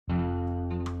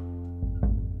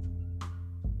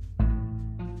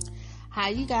Hi,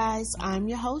 you guys. I'm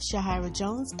your host, Yahira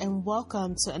Jones, and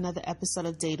welcome to another episode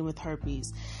of Dating with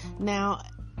Herpes. Now,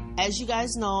 as you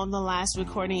guys know, on the last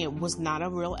recording, it was not a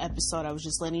real episode. I was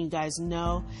just letting you guys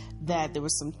know that there were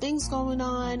some things going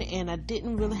on, and I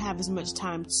didn't really have as much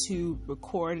time to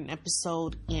record an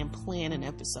episode and plan an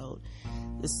episode.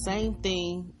 The same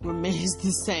thing remains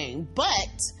the same,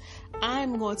 but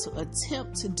I'm going to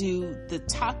attempt to do the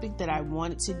topic that I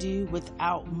wanted to do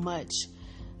without much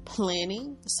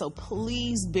planning, so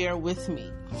please bear with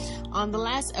me. On the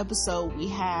last episode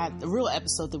the real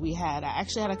episode that we had, I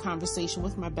actually had a conversation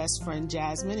with my best friend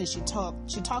Jasmine, and she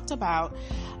talked about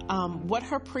what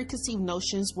her preconceived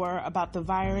notions were about the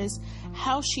virus,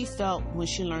 how she felt when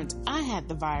she learned I had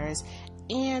the virus,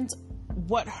 and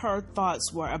what her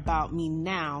thoughts were about me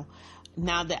now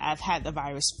that I've had the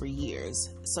virus for years.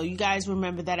 So you guys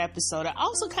remember that episode. I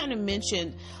also kind of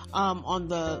mentioned on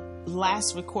the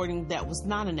last recording that was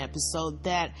not an episode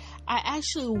that I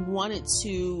actually wanted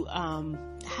to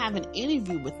have an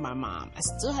interview with my mom. I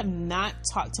still have not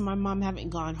talked to my mom, haven't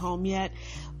gone home yet,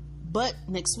 but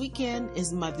next weekend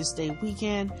is Mother's Day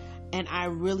weekend, and I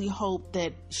really hope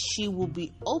that she will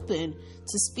be open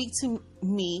to speak to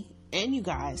me and you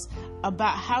guys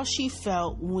about how she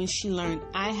felt when she learned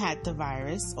I had the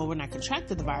virus, or when I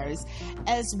contracted the virus,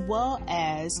 as well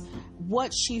as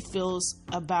what she feels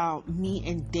about me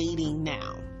and dating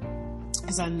now.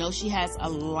 Because I know she has a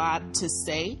lot to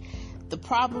say. The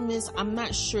problem is I'm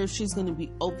not sure if she's going to be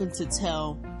open to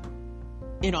tell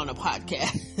it on a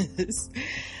podcast.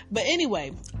 But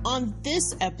anyway, on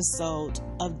this episode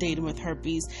of Dating with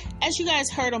Herpes, as you guys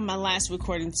heard on my last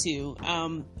recording too,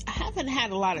 I haven't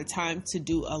had a lot of time to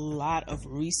do a lot of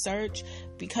research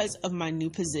because of my new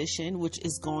position, which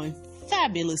is going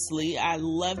fabulously. I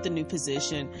love the new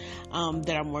position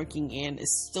that I'm working in.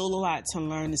 It's still a lot to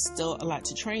learn. It's still a lot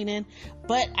to train in,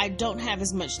 but I don't have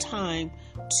as much time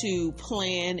to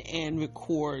plan and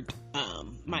record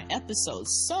my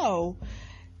episodes. So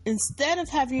instead of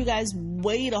having you guys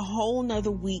wait a whole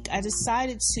nother week, I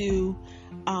decided to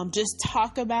just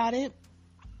talk about it.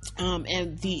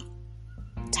 And the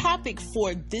topic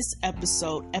for this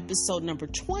episode number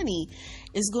 20,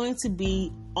 is going to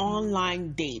be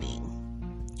online dating.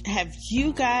 Have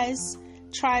you guys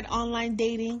tried online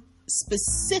dating?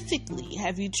 Specifically,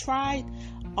 have you tried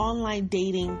online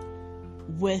dating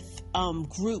with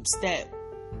groups that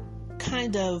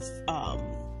kind of,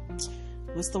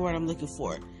 what's the word I'm looking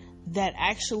for? That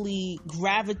actually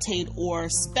gravitate or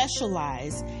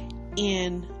specialize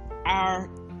in our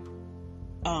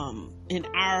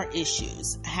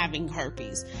issues, having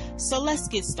herpes. So let's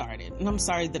get started. And I'm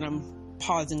sorry that I'm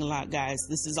pausing a lot, guys.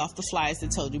 This is off the fly, as I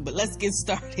told you, but let's get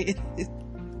started.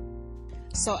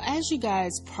 So as you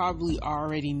guys probably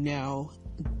already know,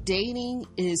 dating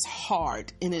is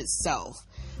hard in itself.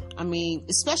 I mean,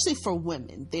 especially for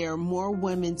women. There are more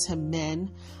women to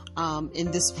men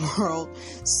in this world.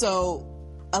 So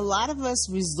a lot of us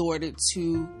resorted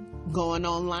to going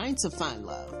online to find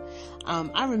love.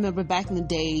 I remember back in the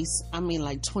days,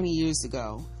 like 20 years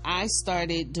ago, I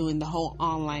started doing the whole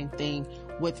online thing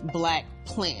with Black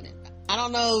Planet. I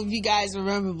don't know if you guys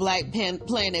remember Black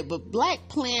Planet, but Black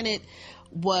Planet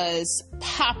was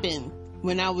popping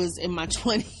when I was in my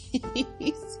 20s.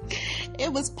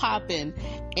 It was popping,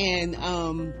 and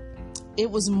it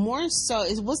was more so,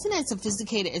 it wasn't as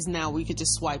sophisticated as now, where you could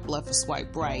just swipe left or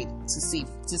swipe right to say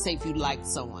if you liked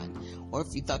someone or if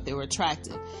you thought they were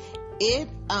attractive. It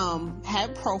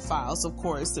had profiles, of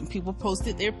course, and people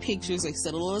posted their pictures. They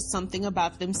said a little something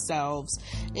about themselves.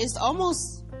 It's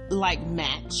almost like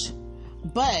Match,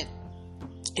 but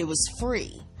it was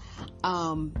free.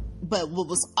 But what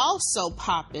was also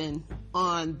popping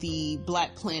on the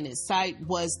Black Planet site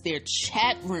was their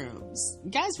chat rooms. You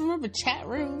guys remember chat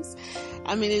rooms?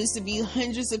 It used to be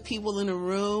hundreds of people in a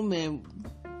room and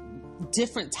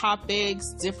different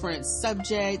topics, different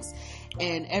subjects,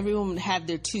 and everyone would have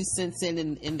their 2 cents in,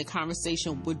 and the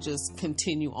conversation would just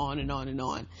continue on and on and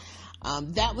on.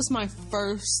 That was my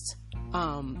first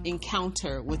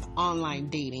encounter with online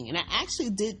dating, and I actually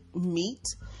did meet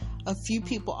a few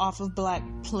people off of Black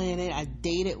Planet. I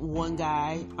dated one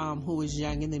guy who was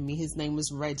younger than me. His name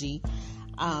was Reggie.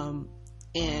 And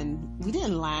we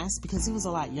didn't last because he was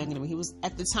a lot younger than me. He was,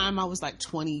 at the time, I was like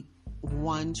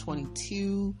 21,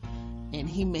 22, and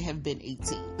he may have been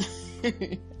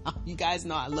 18. You guys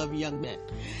know I love young men.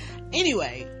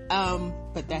 Anyway,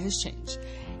 but that has changed.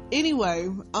 Anyway,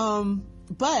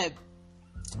 but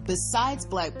besides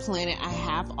Black Planet, I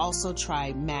have also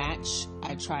tried Match.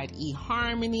 I tried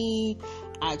eHarmony.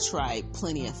 I tried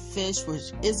Plenty of Fish,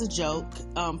 which is a joke.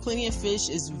 Plenty of Fish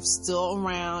is still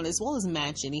around, as well as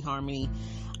Match and eHarmony.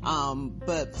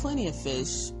 But Plenty of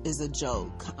Fish is a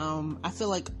joke. I feel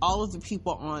like all of the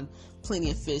people on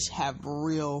Plenty of Fish have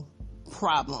real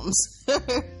problems.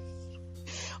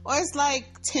 Or it's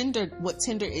like Tinder, what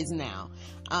Tinder is now.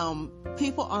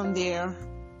 People on there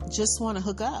just want to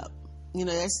hook up.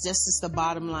 That's just the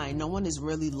bottom line. No one is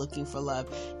really looking for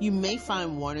love. You may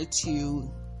find one or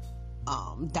two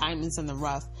diamonds in the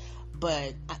rough,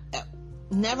 but I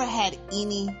never had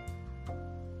any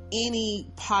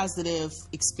positive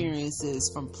experiences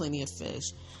from Plenty of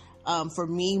Fish. For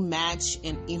me, Match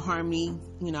and eHarmony,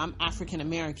 I'm African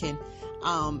American,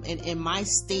 and in my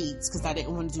states, because I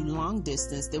didn't want to do long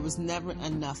distance, there was never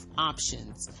enough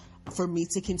options for me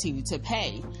to continue to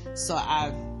pay. So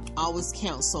I always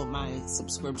canceled my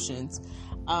subscriptions.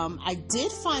 I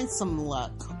did find some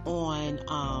luck on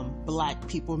Black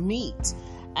People Meet.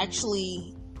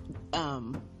 Actually,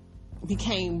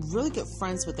 became really good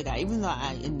friends with the guy, even though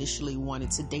I initially wanted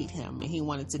to date him and he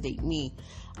wanted to date me.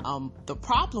 The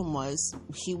problem was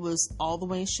he was all the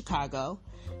way in Chicago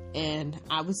and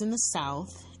I was in the South,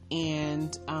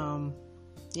 and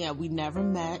we never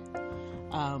met.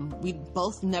 We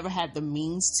both never had the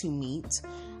means to meet.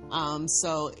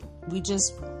 So we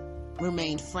just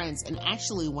remained friends. And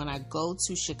actually, when I go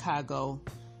to Chicago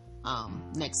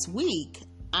next week,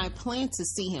 I plan to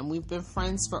see him. We've been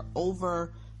friends for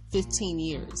over 15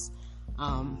 years.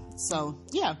 So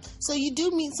you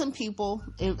do meet some people.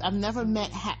 I've never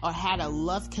met or had a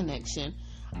love connection,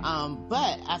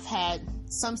 but I've had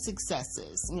some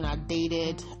successes. I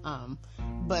dated,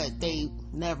 but they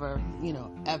never,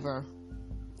 ever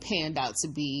panned out to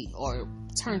be or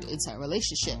turned into a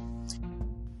relationship.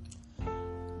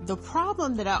 The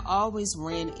problem that I always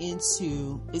ran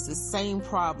into is the same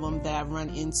problem that I run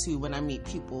into when I meet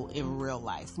people in real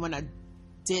life, when I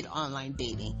did online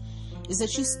dating, is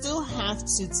that you still have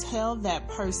to tell that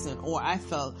person, or I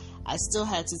felt I still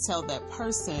had to tell that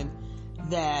person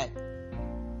that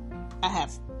I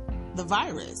have the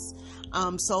virus.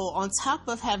 So on top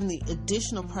of having the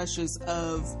additional pressures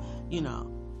of,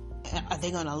 are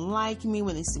they going to like me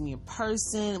when they see me in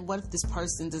person? What if this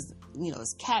person does,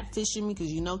 is catfishing me?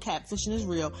 Because catfishing is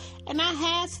real. And I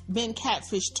have been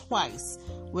catfished twice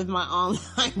with my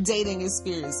online dating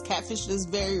experience. Catfishing is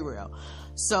very real.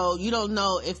 So you don't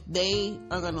know if they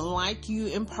are going to like you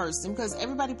in person, because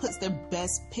everybody puts their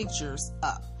best pictures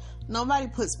up. Nobody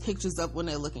puts pictures up when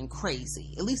they're looking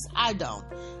crazy. At least I don't.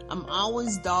 I'm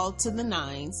always dolled to the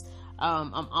nines.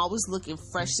 I'm always looking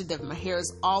fresh to death. My hair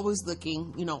is always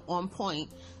looking, on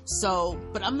point. So,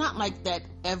 but I'm not like that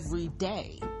every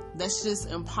day. That's just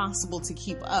impossible to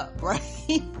keep up, right?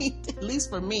 At least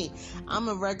for me, I'm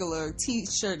a regular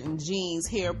t-shirt and jeans,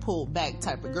 hair pulled back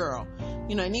type of girl.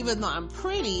 And even though I'm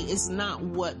pretty, it's not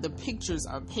what the pictures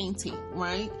are painting,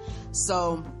 right?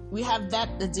 So we have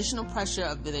that additional pressure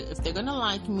of it. If they're going to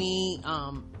like me,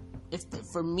 if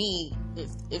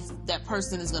that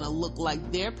person is going to look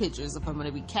like their pictures, if I'm going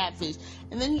to be catfished.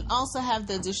 And then you also have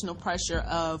the additional pressure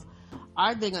of,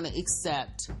 are they going to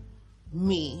accept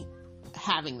me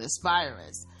having this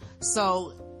virus?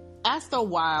 So after a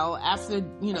while, after,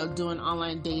 doing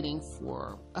online dating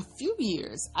for a few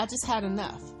years, I just had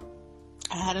enough.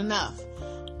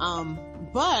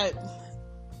 But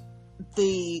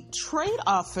the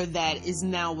trade-off for that is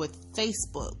now with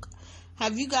Facebook.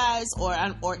 Have you guys, or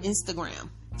Instagram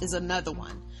is another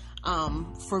one.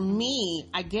 For me,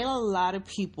 I get a lot of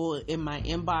people in my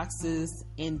inboxes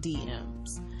and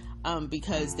DMs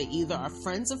because they either are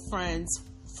friends of friends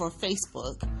for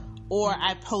Facebook, or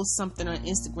I post something on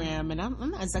Instagram, and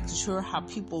I'm not exactly sure how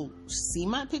people see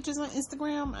my pictures on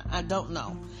Instagram. I don't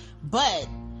know, but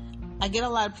I get a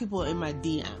lot of people in my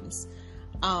DMs.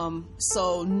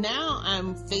 So now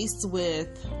I'm faced with,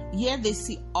 they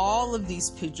see all of these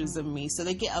pictures of me, so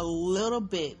they get a little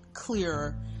bit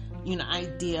clearer,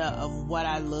 idea of what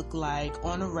I look like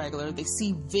on a regular. They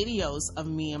see videos of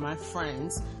me and my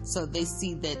friends, so they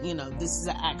see that, this is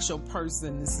an actual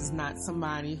person. This is not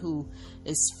somebody who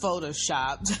is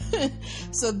photoshopped.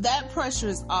 So that pressure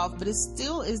is off, but it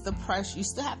still is the pressure. You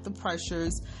still have the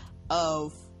pressures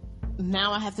of,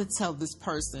 now I have to tell this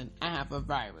person I have a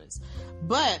virus.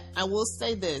 But I will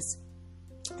say this,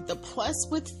 the plus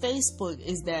with Facebook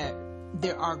is that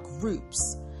there are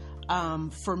groups.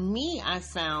 For me, I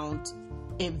found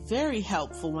it very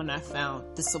helpful when I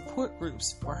found the support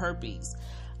groups for herpes,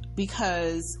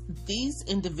 because these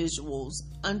individuals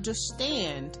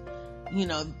understand,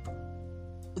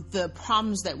 the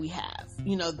problems that we have.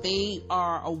 They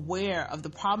are aware of the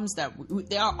problems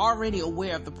they are already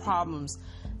aware of the problems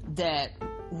that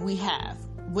we have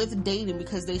with dating,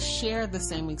 because they share the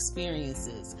same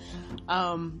experiences.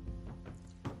 I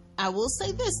will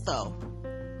say this though,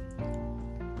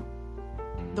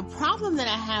 the problem that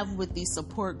I have with these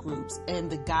support groups and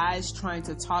the guys trying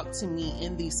to talk to me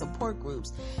in these support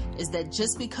groups is that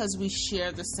just because we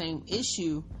share the same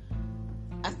issue,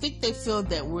 I think they feel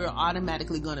that we're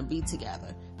automatically going to be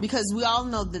together, because we all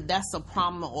know that that's a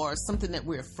problem or something that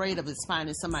we're afraid of, is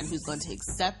finding somebody who's going to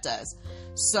accept us.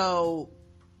 So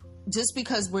just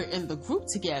because we're in the group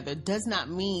together does not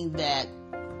mean that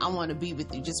I want to be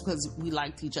with you just because we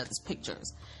liked each other's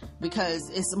pictures, because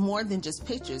it's more than just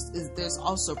pictures. There's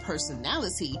also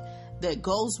personality that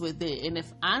goes with it. And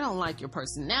if I don't like your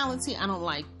personality, I don't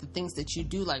like the things that you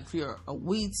do, like if you're a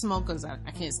weed smoker,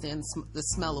 I can't stand the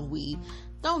smell of weed.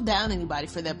 Don't down anybody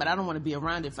for that, but I don't want to be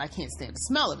around it if I can't stand the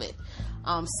smell of it.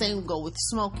 Same go with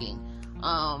smoking.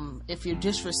 If you're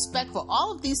disrespectful,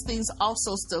 all of these things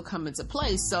also still come into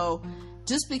play. So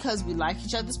just because we like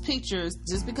each other's pictures,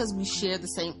 just because we share the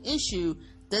same issue,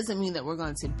 doesn't mean that we're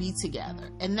going to be together.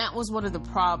 And that was one of the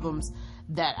problems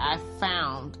that I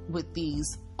found with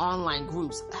these online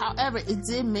groups. However, it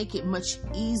did make it much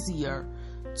easier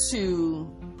to,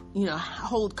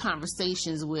 hold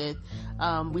conversations with.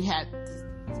 We had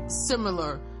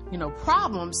similar,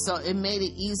 problems, so it made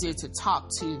it easier to talk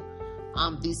to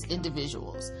these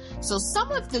individuals. So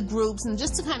some of the groups, and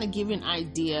just to kind of give you an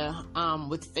idea,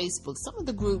 with Facebook, some of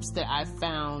the groups that I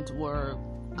found were,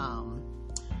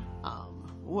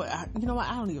 I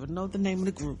don't even know the name of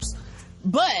the groups.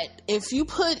 But if you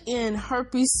put in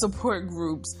herpes support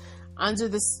groups under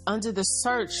the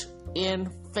search in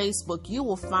Facebook, you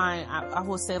will find, I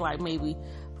will say, like maybe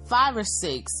 5 or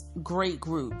 6 great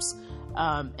groups.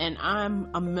 And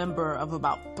I'm a member of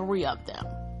about 3 of them.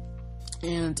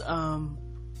 And I'm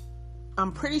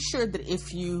pretty sure that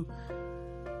if you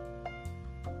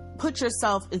put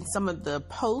yourself in some of the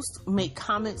posts, make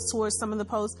comments towards some of the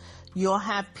posts, you'll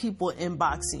have people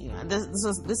inboxing you.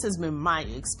 This has been my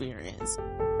experience.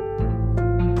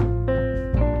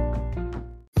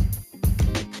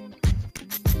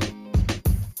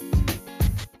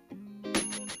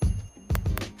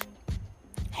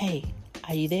 Hey,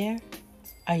 are you there?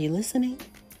 Are you listening?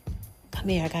 Come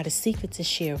here, I got a secret to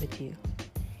share with you.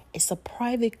 It's a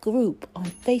private group on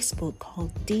Facebook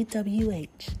called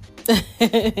DWH.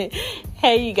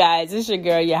 Hey, you guys, it's your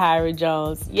girl, Yahira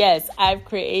Jones. Yes, I've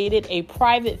created a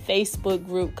private Facebook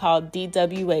group called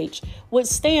DWH, which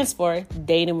stands for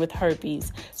Dating with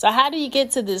Herpes. So how do you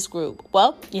get to this group?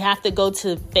 Well, you have to go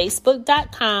to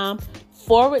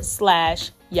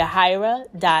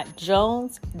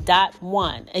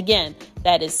facebook.com/Yahira.Jones.1. Again,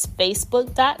 that is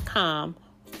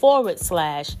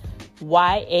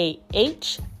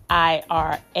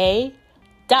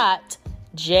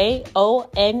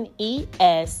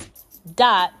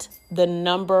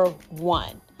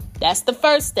That's the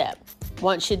first step.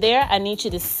 Once you're there, I need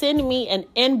you to send me an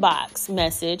inbox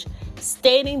message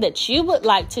stating that you would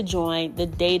like to join the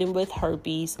Dating with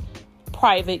Herpes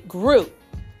private group.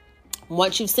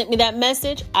 Once you've sent me that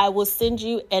message, I will send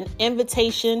you an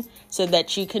invitation so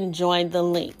that you can join the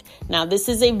link. Now, this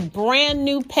is a brand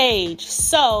new page,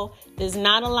 so there's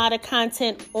not a lot of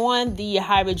content on the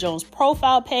Yahira Jones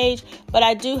profile page, but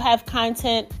I do have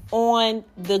content on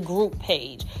the group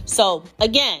page. So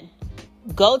again,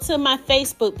 go to my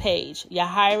Facebook page,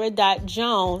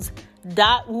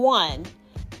 Yahira.Jones.1.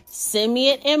 Send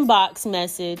me an inbox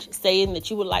message saying that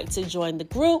you would like to join the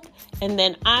group, and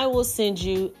then I will send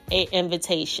you an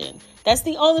invitation. That's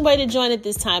the only way to join at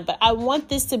this time, but I want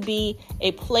this to be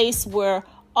a place where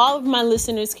all of my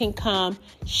listeners can come,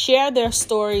 share their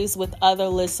stories with other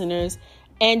listeners,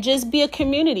 and just be a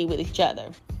community with each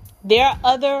other. There are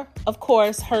other, of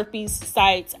course, herpes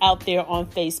sites out there on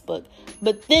Facebook,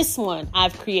 but this one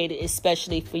I've created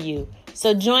especially for you.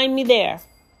 So join me there.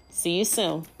 See you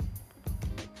soon.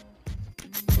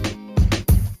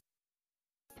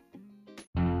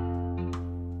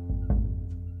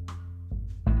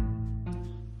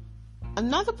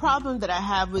 Another problem that I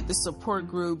have with the support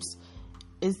groups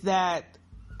is that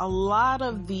a lot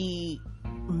of the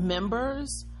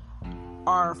members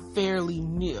are fairly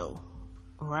new,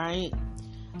 right?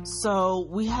 So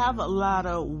we have a lot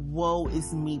of woe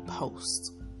is me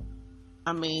posts.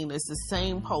 I mean, it's the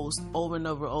same post over and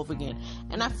over and over again.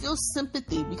 And I feel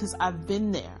sympathy because I've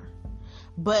been there.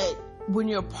 But when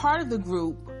you're part of the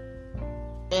group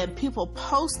and people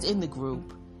post in the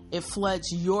group, it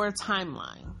floods your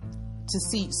timeline to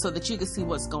see, so that you can see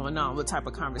what's going on, what type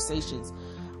of conversations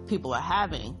people are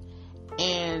having.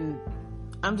 And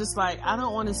I'm just like, I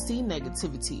don't want to see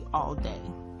negativity all day.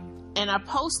 And I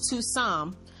post to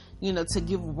some, to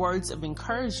give words of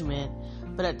encouragement,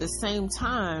 but at the same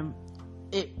time,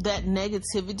 that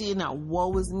negativity and that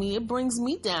woe is me, it brings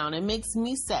me down. It makes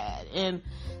me sad. And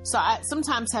so I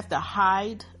sometimes have to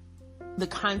hide the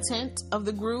content of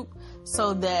the group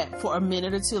so that for a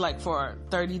minute or two, like for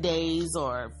 30 days,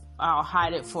 or I'll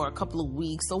hide it for a couple of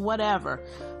weeks or whatever,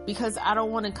 because I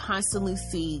don't want to constantly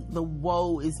see the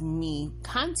woe is me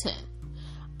content.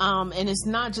 And it's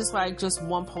not just like just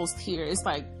one post here. It's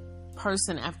like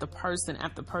person after person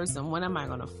after person. When am I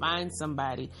going to find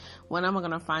somebody? When am I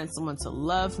going to find someone to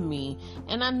love me?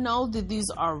 And I know that these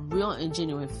are real and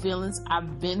genuine feelings.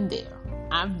 I've been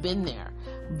there.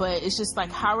 But it's just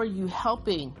like, how are you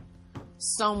helping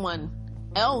someone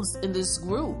else in this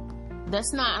group?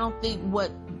 That's not, I don't think,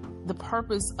 what the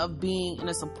purpose of being in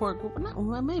a support group.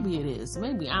 Well, maybe it is.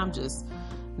 Maybe I'm just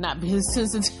not being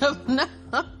sensitive enough.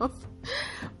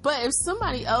 But if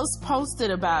somebody else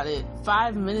posted about it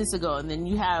 5 minutes ago, and then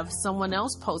you have someone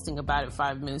else posting about it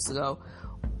 5 minutes ago,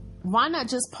 why not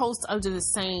just post under the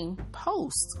same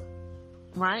post,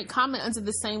 right? Comment under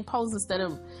the same post instead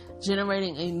of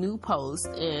generating a new post.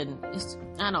 And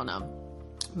I don't know.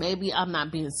 Maybe I'm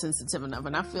not being sensitive enough,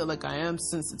 and I feel like I am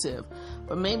sensitive,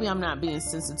 but maybe I'm not being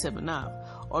sensitive enough.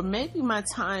 Or maybe my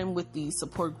time with these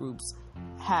support groups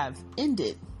have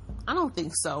ended. I don't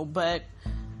think so, but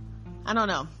I don't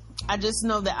know. I just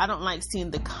know that I don't like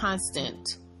seeing the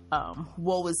constant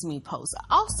woe is me posts.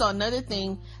 Also, another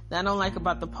thing that I don't like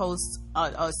about the posts,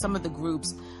 some of the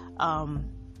groups,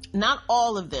 not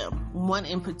all of them, one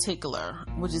in particular,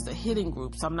 which is a hidden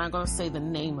group, so I'm not going to say the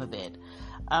name of it.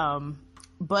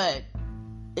 But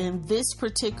in this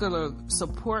particular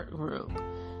support group,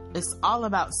 it's all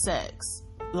about sex.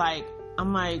 Like,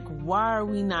 I'm like, why are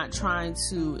we not trying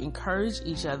to encourage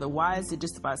each other? Why is it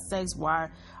just about sex? Why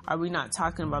are we not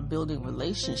talking about building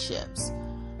relationships?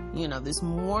 You know, there's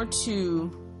more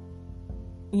to,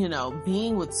 you know,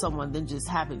 being with someone than just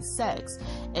having sex.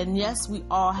 And yes, we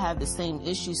all have the same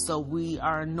issues, so we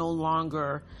are no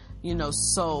longer, you know,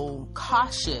 so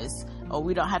cautious, or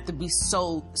we don't have to be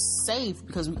so safe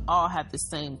because we all have the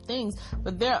same things.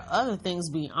 But there are other things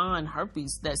beyond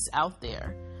herpes that's out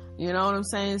there. You know what I'm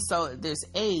saying? So there's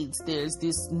AIDS, there's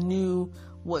this new,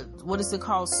 what is it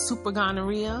called? Super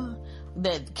gonorrhea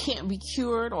that can't be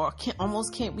cured, or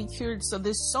almost can't be cured. So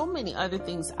there's so many other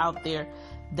things out there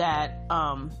that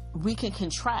we can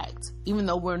contract, even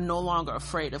though we're no longer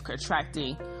afraid of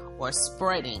contracting or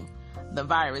spreading the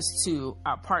virus to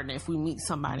our partner if we meet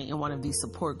somebody in one of these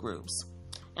support groups.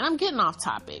 And I'm getting off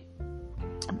topic,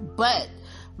 but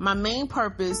my main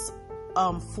purpose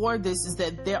for this is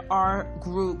that there are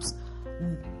groups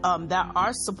that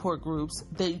are support groups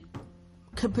that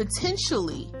could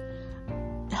potentially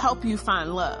help you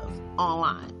find love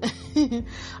online. But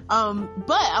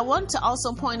I want to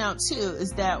also point out too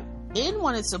is that in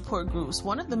one of the support groups,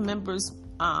 one of the members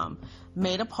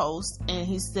made a post, and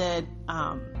he said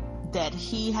that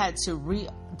he had to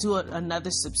do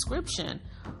another subscription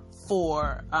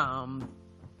for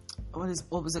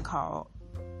what was it called?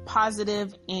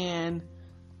 Positive and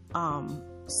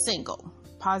Single.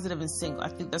 Positive and Single, I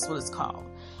think that's what it's called,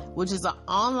 which is an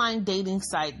online dating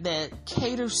site that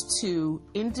caters to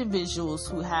individuals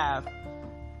who have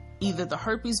either the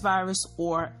herpes virus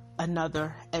or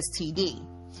another STD.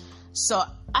 So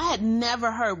I had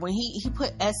never heard, when he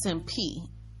put SMP,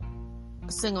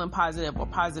 single and positive, or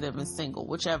positive and single,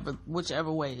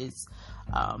 whichever way it's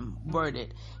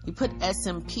worded. He put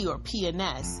SMP or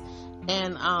PNS.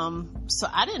 And so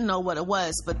I didn't know what it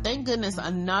was, but thank goodness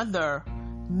another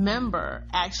member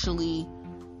actually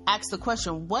asked the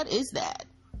question, what is that?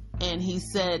 And he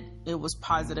said it was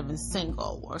positive and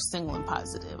single, or single and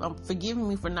positive. Forgive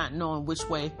me for not knowing which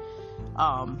way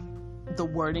the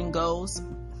wording goes.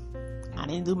 I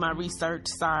didn't do my research.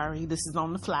 Sorry, this is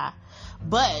on the fly.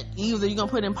 But either you're going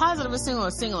to put in positive and single,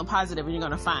 or single and positive, and you're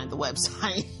going to find the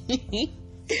website.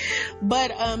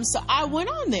 But so I went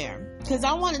on there because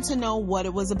I wanted to know what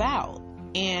it was about.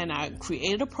 And I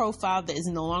created a profile that is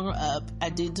no longer up. I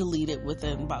did delete it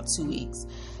within about 2 weeks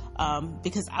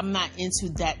because I'm not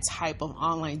into that type of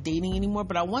online dating anymore.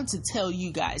 But I want to tell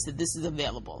you guys that this is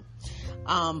available.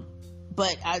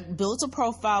 But I built a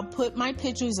profile, put my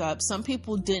pictures up. Some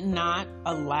people did not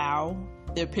allow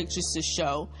their pictures to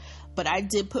show, but I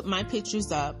did put my pictures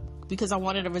up because I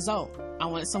wanted a result. I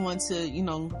wanted someone to, you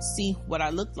know, see what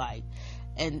I looked like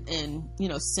and, you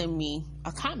know, send me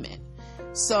a comment.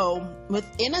 So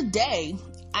within a day,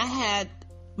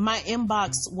 my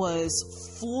inbox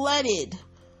was flooded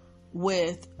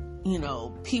with, you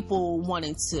know, people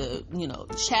wanting to, you know,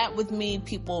 chat with me,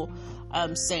 people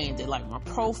saying they like my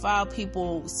profile,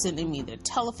 people sending me their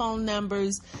telephone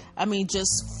numbers. I mean,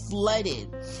 just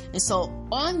flooded. And so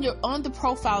on the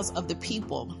profiles of the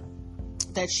people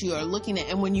that you are looking at,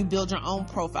 and when you build your own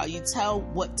profile, you tell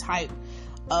what type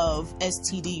of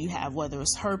STD you have, whether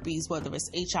it's herpes, whether it's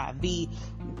HIV,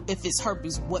 if it's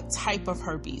herpes, what type of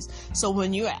herpes. So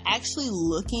when you're actually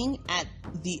looking at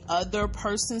the other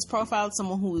person's profile,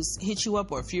 someone who's hit you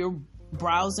up, or if you're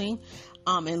browsing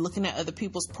and looking at other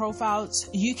people's profiles,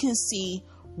 you can see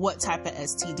what type of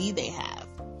STD they have.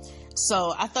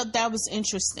 So I thought that was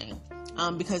interesting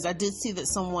because I did see that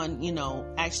someone,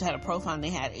 actually had a profile and they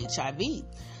had HIV.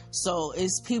 So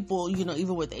it's people,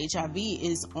 even with HIV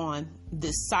is on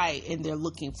this site and they're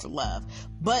looking for love.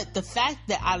 But the fact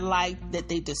that I like that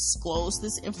they disclosed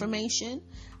this information,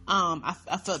 I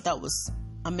felt that was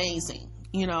amazing,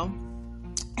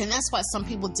 And that's why some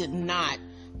people did not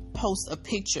post a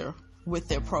picture with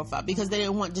their profile, because they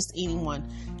didn't want just anyone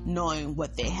knowing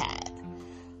what they had.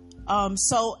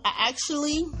 So I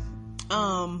actually,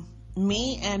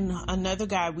 me and another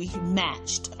guy, we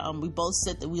matched. We both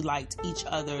said that we liked each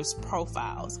other's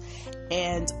profiles.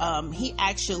 And he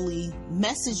actually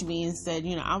messaged me and said,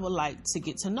 I would like to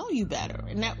get to know you better.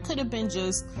 And that could have been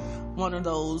just one of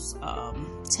those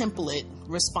template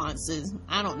responses.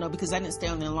 I don't know, because I didn't stay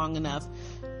on there long enough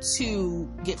to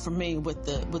get familiar with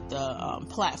the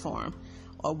platform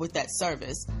or with that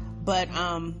service. But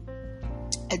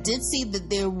I did see that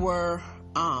there were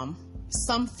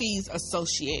some fees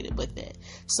associated with it.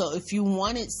 So if you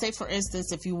wanted, say for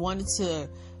instance, if you wanted to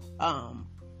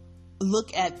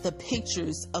look at the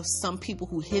pictures of some people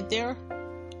who hid their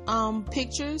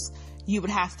pictures, you would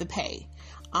have to pay.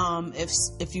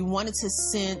 If you wanted to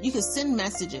send, you could send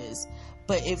messages,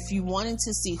 but if you wanted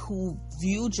to see who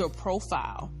viewed your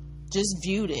profile, just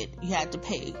viewed it, you had to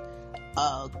pay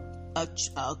a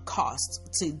cost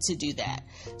to do that.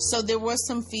 So there were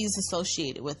some fees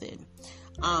associated with it.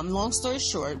 Long story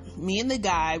short, me and the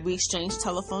guy, we exchanged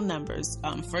telephone numbers.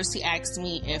 First he asked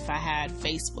me if I had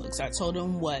Facebook, so I told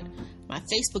him what my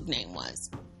Facebook name was.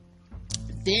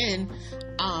 Then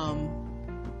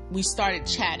we started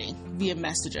chatting via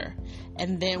Messenger,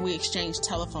 and then we exchanged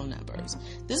telephone numbers.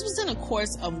 This was in a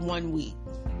course of 1 week.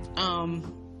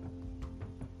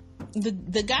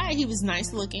 The guy, he was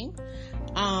nice looking,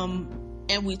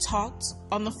 and we talked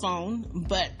on the phone,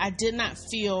 but I did not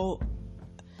feel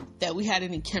that we had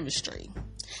any chemistry.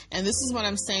 And this is what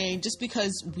I'm saying, just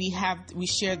because we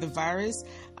share the virus,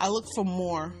 I look for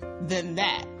more than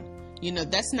that.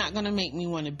 That's not going to make me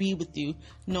want to be with you,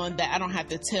 knowing that I don't have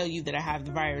to tell you that I have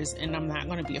the virus, and I'm not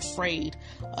going to be afraid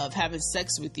of having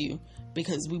sex with you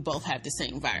because we both have the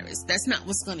same virus. That's not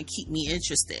what's going to keep me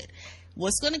interested.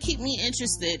 What's going to keep me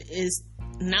interested is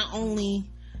not only,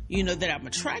 that I'm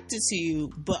attracted to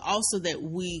you, but also that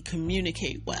we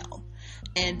communicate well.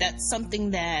 And that's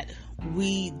something that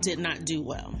we did not do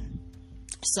well.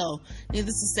 So,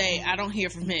 needless to say, I don't hear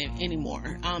from him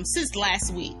anymore. Since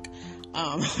last week,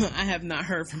 I have not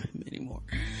heard from him anymore,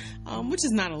 which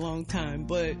is not a long time.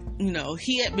 But,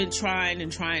 he had been trying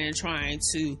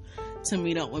to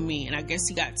meet up with me. And I guess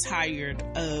he got tired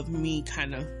of me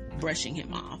kind of brushing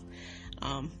him off.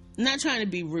 Not trying to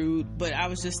be rude, but I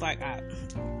was just like,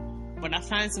 when I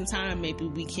find some time, maybe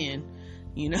we can,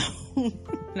 when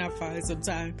I find some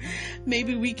time,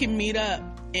 maybe we can meet up.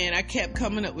 And I kept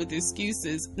coming up with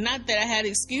excuses. Not that I had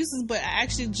excuses, but I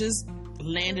actually just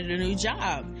landed a new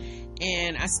job.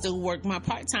 And I still work my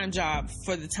part-time job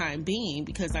for the time being,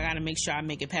 because I got to make sure I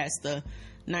make it past the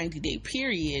 90-day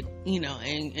period,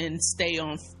 and stay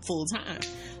on full time.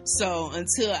 So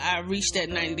until I reach that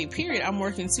 90-day period, I'm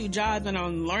working 2 jobs and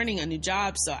I'm learning a new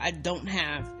job. So I don't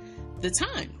have the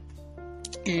time.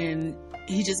 And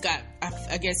he just got,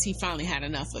 I guess he finally had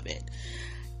enough of it.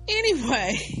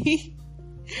 Anyway,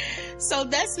 so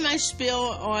that's my spiel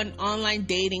on online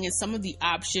dating and some of the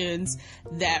options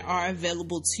that are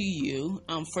available to you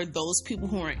for those people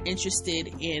who are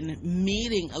interested in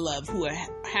meeting a love, who are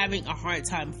having a hard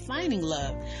time finding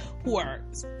love, who are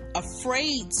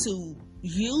afraid to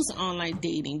use online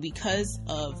dating because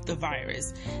of the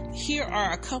virus. Here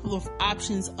are a couple of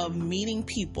options of meeting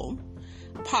people,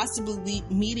 possibly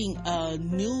meeting a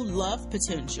new love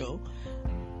potential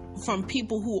from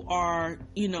people who are,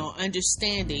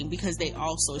 understanding, because they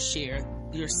also share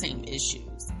your same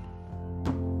issues.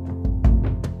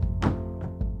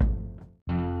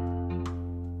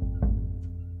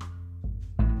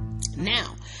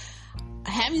 Now,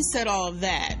 having said all of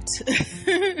that,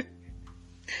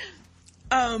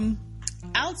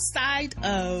 outside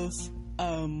of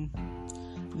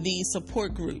the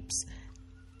support groups,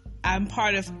 I'm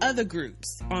part of other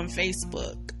groups on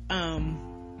Facebook,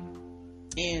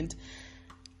 and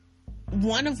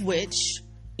one of which,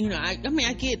 I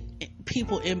get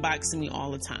people inboxing me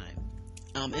all the time,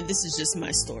 and this is just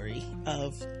my story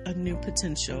of a new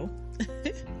potential.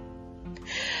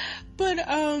 But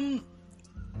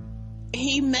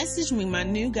he messaged me, my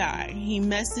new guy. He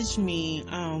messaged me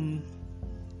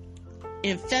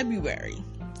in February.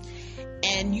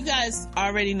 And you guys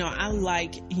already know I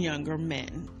like younger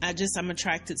men. I'm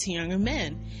attracted to younger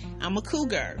men. I'm a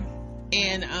cougar.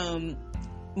 And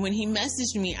when he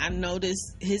messaged me, I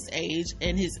noticed his age,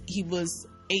 and he was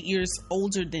 8 years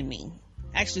older than me.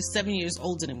 Actually, 7 years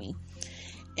older than me.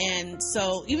 And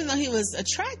so even though he was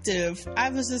attractive, I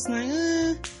was just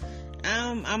like,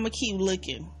 I'm going to keep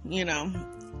looking, you know.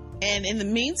 And in the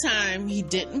meantime, he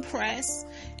didn't press.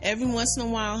 Every once in a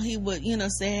while, he would,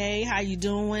 say, hey, how you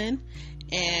doing?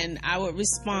 And I would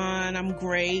respond, I'm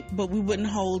great, but we wouldn't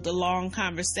hold a long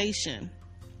conversation.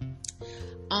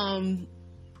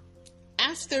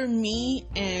 After me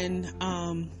and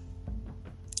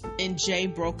Jay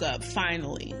broke up,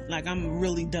 finally, like, I'm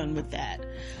really done with that.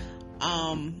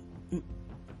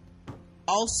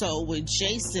 Also with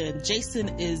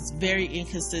Jason is very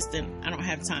inconsistent. I don't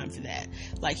have time for that.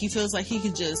 Like, he feels like he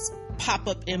could just pop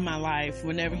up in my life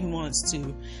whenever he wants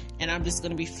to, and I'm just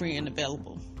going to be free and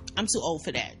available. I'm too old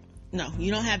for that. No,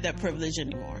 you don't have that privilege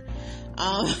anymore.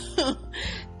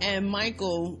 And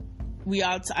Michael,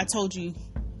 I told you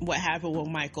what happened with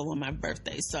Michael on my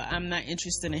birthday, so I'm not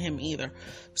interested in him either.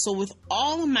 So with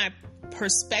all of my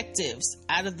perspectives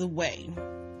out of the way,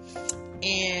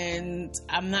 and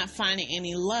I'm not finding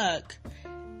any luck,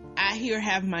 I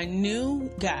have my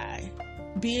new guy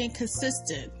being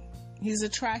consistent. He's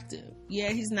attractive. Yeah,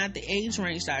 he's not the age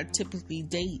range that I typically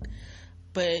date,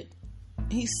 but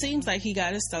he seems like he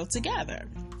got himself together.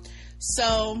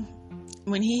 So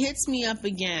when he hits me up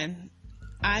again,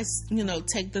 I,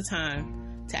 take the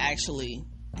time to actually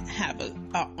have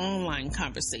an online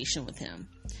conversation with him.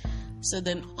 So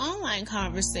then online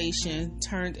conversation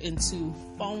turned into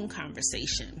phone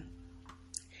conversation.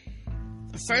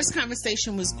 The first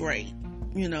conversation was great.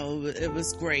 It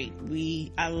was great.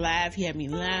 I laughed. He had me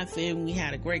laughing. We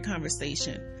had a great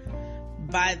conversation.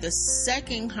 By the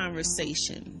second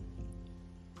conversation,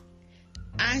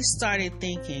 I started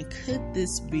thinking, could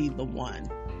this be the one?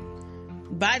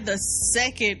 By the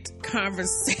second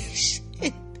conversation,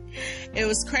 it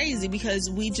was crazy because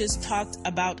we just talked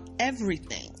about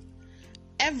everything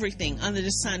under the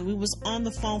sun. We was on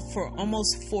the phone for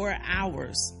almost 4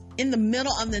 hours in the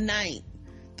middle of the night,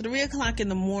 3 o'clock in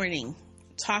the morning,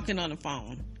 talking on the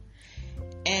phone.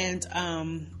 And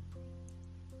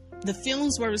the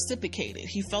feelings were reciprocated.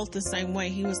 He felt the same way.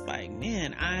 He was like,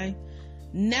 man, I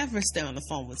never stay on the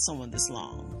phone with someone this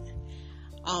long.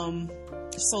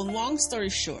 So long story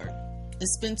short,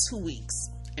 it's been 2 weeks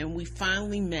and we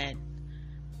finally met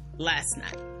last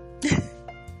night.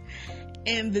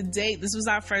 And this was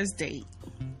our first date,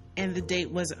 and the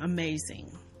date was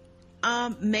amazing.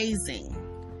 Amazing.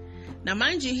 Now,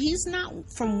 mind you, he's not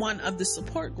from one of the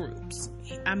support groups.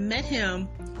 I met him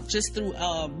just through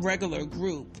a regular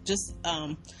group, just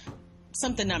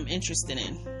something I'm interested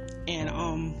in. And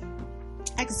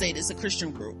I can say it's a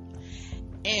Christian group.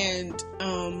 And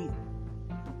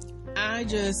I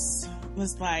just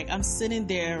was like, I'm sitting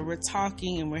there, we're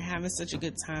talking, and we're having such a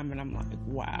good time, and I'm like,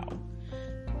 wow,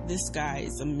 this guy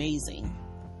is amazing.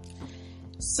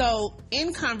 So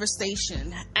in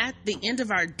conversation, at the end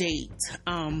of our date,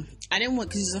 I didn't want,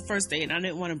 because it's the first date, and I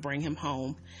didn't want to bring him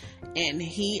home. And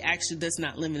he actually does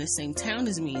not live in the same town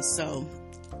as me. So,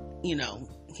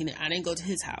 I didn't go to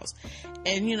his house.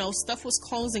 And, stuff was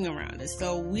closing around us.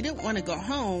 So we didn't want to go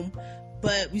home,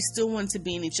 but we still wanted to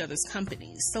be in each other's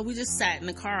company. So we just sat in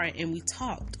the car and we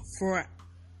talked for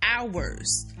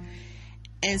hours.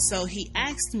 And so he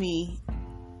asked me,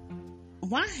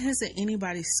 why hasn't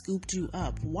anybody scooped you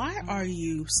up? Why are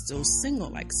you still single?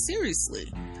 Like,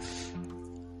 seriously.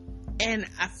 And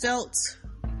I felt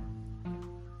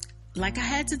like I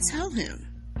had to tell him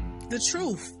the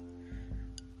truth.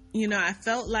 I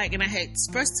felt like, and I had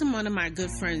expressed to one of my good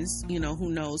friends, who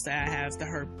knows that I have the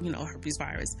herpes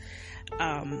virus.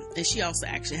 And she also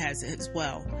actually has it as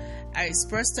well. I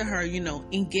expressed to her,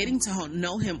 in getting to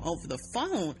know him over the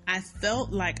phone, I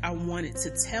felt like I wanted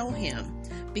to tell him,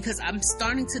 because I'm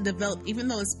starting to develop, even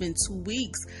though it's been 2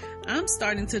 weeks, I'm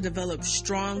starting to develop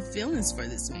strong feelings for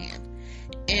this man.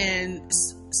 And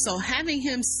so having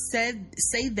him say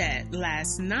that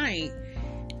last night,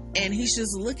 and he's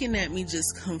just looking at me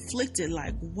just conflicted,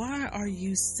 like, why are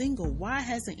you single? Why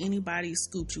hasn't anybody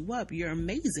scooped you up? You're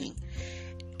amazing.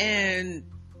 And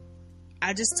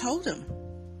I just told him,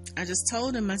 I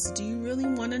said, do you really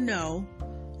want to know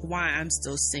why I'm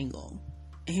still single?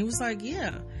 And he was like,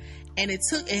 yeah. And it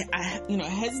took, I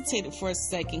hesitated for a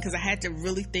second because I had to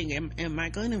really think, am I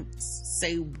going to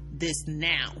say this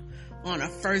now on a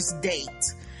first date?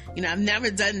 I've never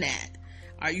done that.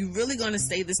 Are you really going to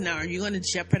say this now? Are you going to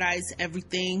jeopardize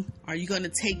everything? Are you going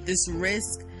to take this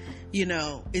risk? You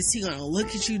know, is he going to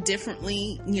look at you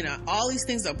differently? You know, all these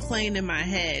things are playing in my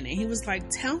head. And he was like,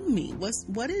 tell me,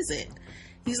 what is it?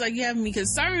 He's like, you have me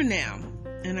concerned now.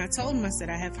 And I told him, I said,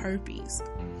 I have herpes.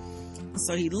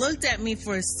 So he looked at me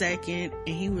for a second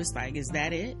and he was like, is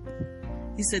that it?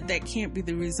 He said, that can't be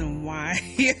the reason why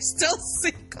you're still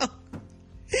single.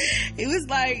 He was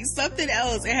like, something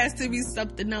else. It has to be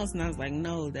something else. And I was like,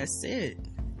 no, that's it.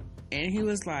 And he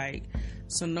was like,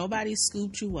 so nobody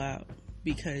scooped you up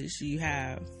because you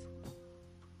have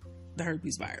the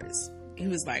herpes virus. He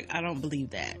was like, I don't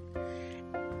believe that.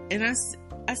 And I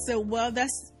said, well,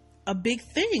 that's a big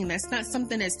thing. That's not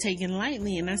something that's taken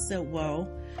lightly. And I said, well,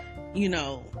 you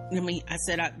know, I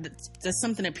said, that's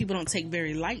something that people don't take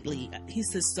very lightly. He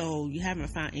said, so you haven't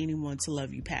found anyone to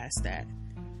love you past that?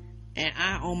 And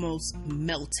I almost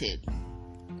melted.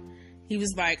 He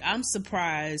was like, I'm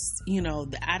surprised, you know,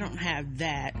 that I don't have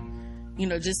that, you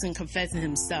know, just in confessing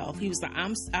himself. He was like,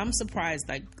 I'm surprised,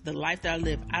 like, the life that I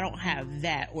live, I don't have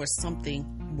that or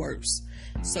something worse.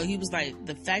 So he was like,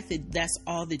 the fact that that's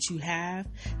all that you have,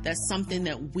 that's something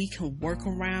that we can work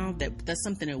around, that's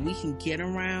something that we can get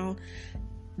around,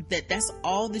 that's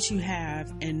all that you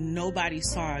have, and nobody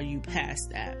saw you past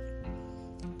that.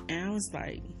 And I was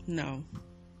like, no.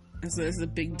 And so it's a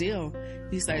big deal.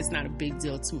 He said, it's not a big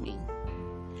deal to me.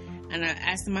 And I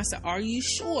asked him, I said, are you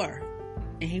sure?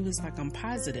 And he was like, I'm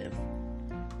positive.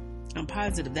 I'm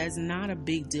positive. That's not a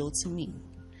big deal to me.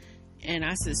 And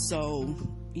I said, so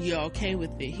you're okay with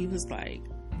it? He was like,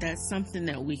 that's something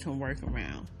that we can work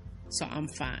around. So I'm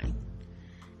fine.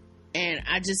 And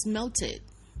I just melted.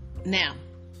 Now,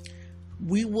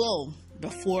 we will,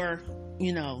 before,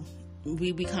 you know,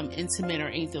 we become intimate or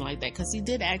anything like that, because he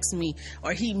did ask me,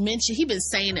 or he mentioned, he been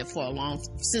saying it for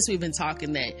since we've been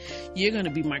talking, that you're going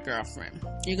to be my girlfriend.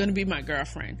 You're going to be my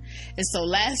girlfriend. And so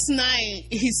last night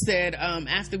he said,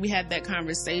 after we had that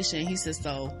conversation, he said,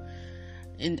 so,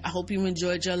 and I hope you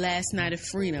enjoyed your last night of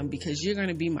freedom, because you're going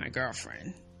to be my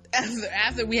girlfriend.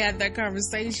 After we had that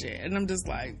conversation. And I'm just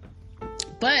like,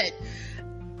 but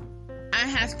I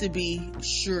have to be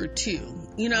sure too,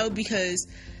 you know, because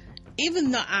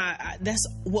even though that's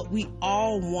what we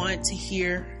all want to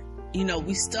hear, you know,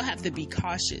 we still have to be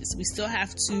cautious. We still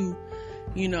have to,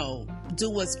 you know, do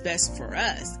what's best for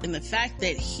us. And the fact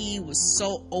that he was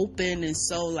so open and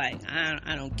so like,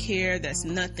 I don't care, that's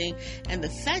nothing. And the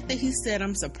fact that he said,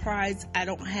 I'm surprised I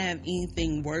don't have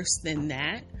anything worse than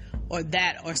that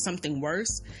or something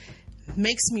worse,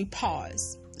 makes me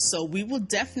pause. So we will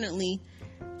definitely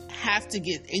have to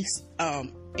get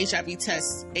HIV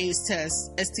tests, AIDS tests,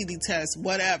 STD tests,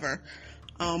 whatever,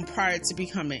 prior to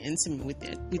becoming intimate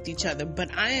with each other.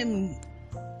 But I am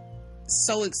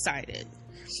so excited.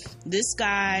 This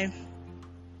guy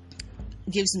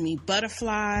gives me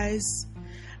butterflies.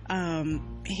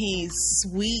 He's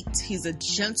sweet. He's a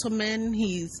gentleman.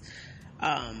 He's,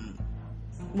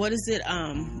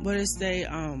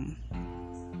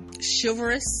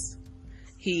 chivalrous.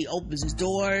 He opens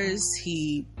doors,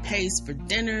 he pays for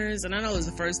dinners, and I know it was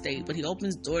the first date, but he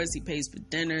opens doors, he pays for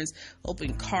dinners,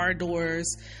 open car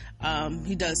doors,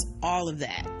 he does all of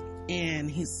that, and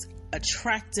he's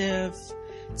attractive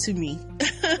to me,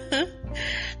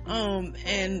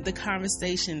 and the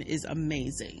conversation is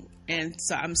amazing, and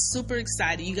so I'm super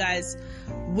excited. You guys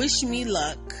wish me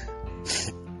luck,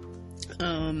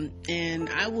 and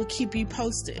I will keep you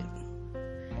posted.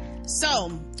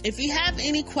 So, if you have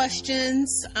any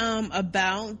questions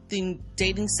about the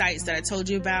dating sites that I told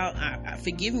you about,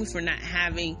 forgive me for not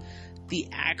having the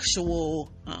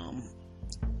actual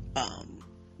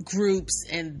groups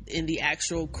and in the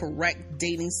actual correct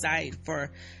dating site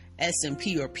for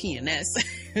S&P or PNS.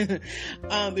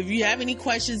 If you have any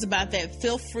questions about that,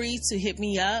 feel free to hit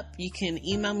me up. You can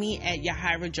email me at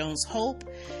YahiraJonesHope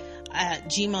at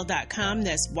gmail.com.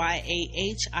 That's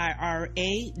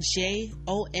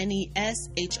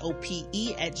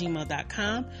YahiraJonesHope at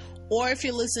gmail.com. Or if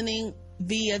you're listening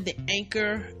via the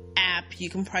Anchor app, you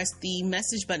can press the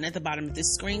message button at the bottom of the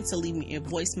screen to leave me a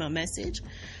voicemail message.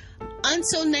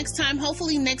 Until next time,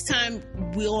 hopefully next time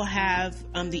we'll have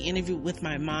the interview with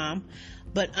my mom.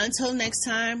 But until next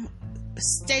time,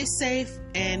 stay safe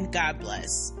and God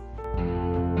bless.